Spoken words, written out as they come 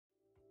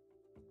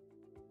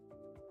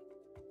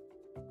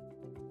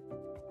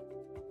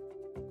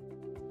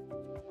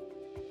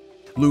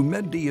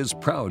Lumendi is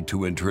proud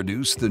to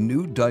introduce the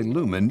new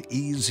Dilumen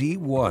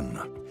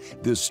EZ1.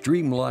 This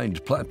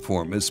streamlined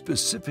platform is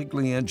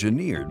specifically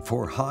engineered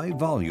for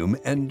high-volume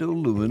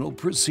endoluminal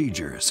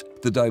procedures.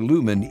 The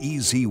Dilumen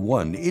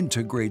EZ1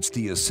 integrates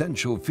the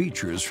essential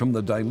features from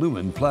the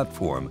Dilumen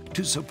platform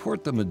to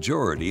support the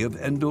majority of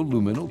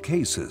endoluminal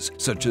cases,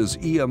 such as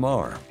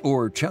EMR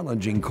or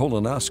challenging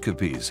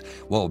colonoscopies,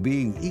 while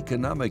being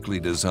economically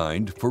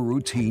designed for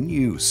routine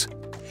use.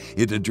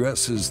 It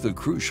addresses the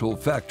crucial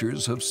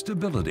factors of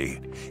stability,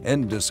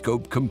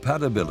 endoscope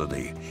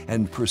compatibility,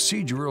 and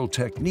procedural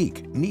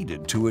technique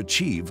needed to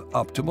achieve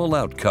optimal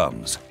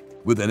outcomes.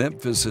 With an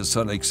emphasis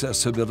on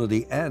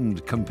accessibility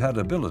and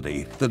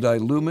compatibility, the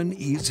Dilumen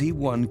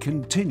EZ1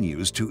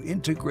 continues to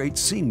integrate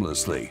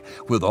seamlessly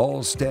with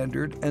all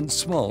standard and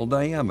small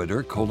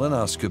diameter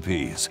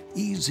colonoscopies.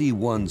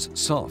 EZ1's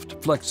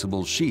soft,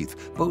 flexible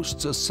sheath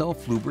boasts a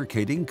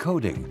self-lubricating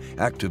coating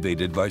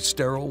activated by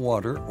sterile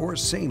water or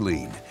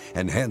saline,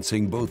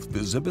 enhancing both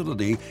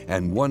visibility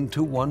and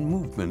one-to-one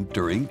movement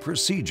during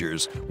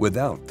procedures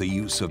without the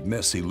use of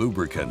messy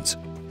lubricants.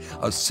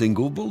 A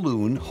single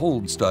balloon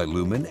holds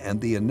Dilumen and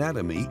the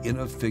anatomy in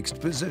a fixed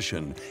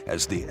position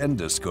as the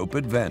endoscope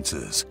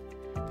advances.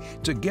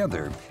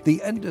 Together, the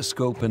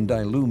endoscope and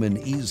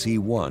Dilumen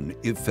EZ1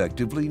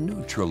 effectively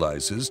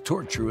neutralizes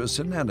tortuous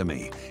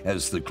anatomy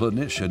as the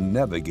clinician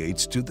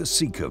navigates to the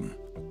cecum.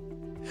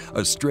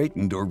 A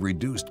straightened or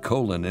reduced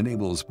colon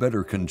enables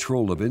better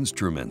control of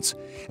instruments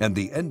and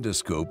the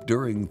endoscope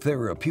during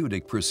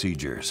therapeutic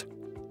procedures.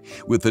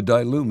 With the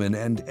Dilumen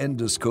and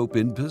endoscope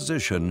in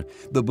position,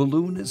 the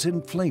balloon is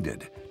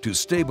inflated to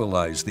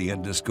stabilize the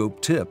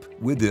endoscope tip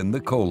within the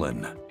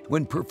colon.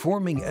 When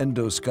performing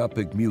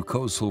endoscopic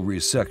mucosal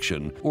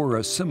resection or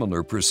a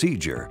similar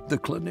procedure, the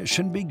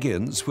clinician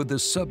begins with a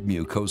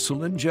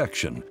submucosal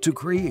injection to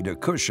create a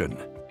cushion.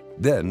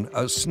 Then,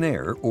 a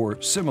snare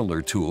or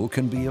similar tool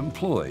can be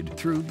employed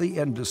through the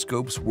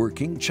endoscope's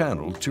working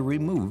channel to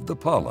remove the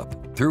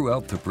polyp.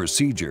 Throughout the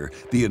procedure,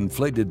 the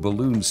inflated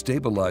balloon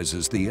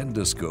stabilizes the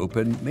endoscope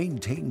and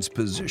maintains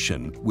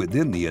position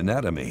within the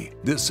anatomy.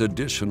 This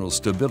additional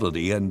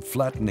stability and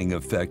flattening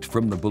effect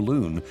from the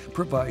balloon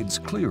provides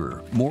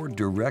clearer, more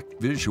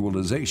direct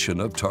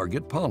visualization of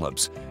target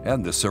polyps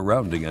and the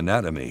surrounding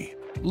anatomy.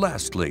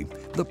 Lastly,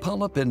 the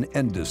polyp and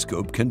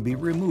endoscope can be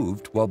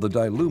removed while the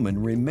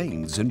Dilumen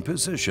remains in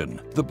position.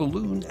 The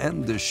balloon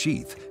and the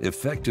sheath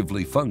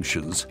effectively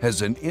functions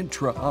as an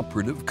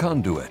intraoperative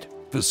conduit,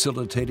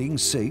 facilitating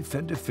safe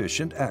and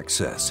efficient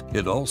access.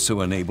 It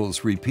also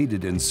enables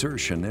repeated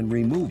insertion and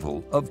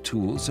removal of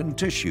tools and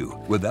tissue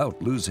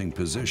without losing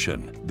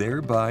position,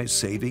 thereby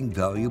saving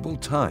valuable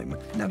time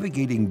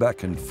navigating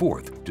back and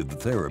forth to the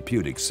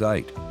therapeutic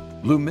site.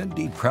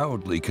 Lumendi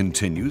proudly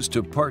continues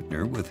to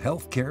partner with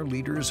healthcare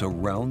leaders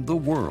around the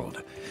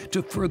world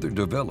to further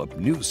develop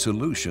new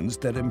solutions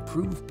that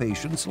improve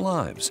patients'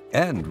 lives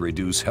and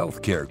reduce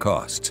healthcare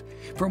costs.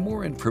 For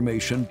more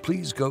information,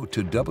 please go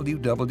to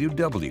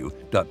www.lumendi.com.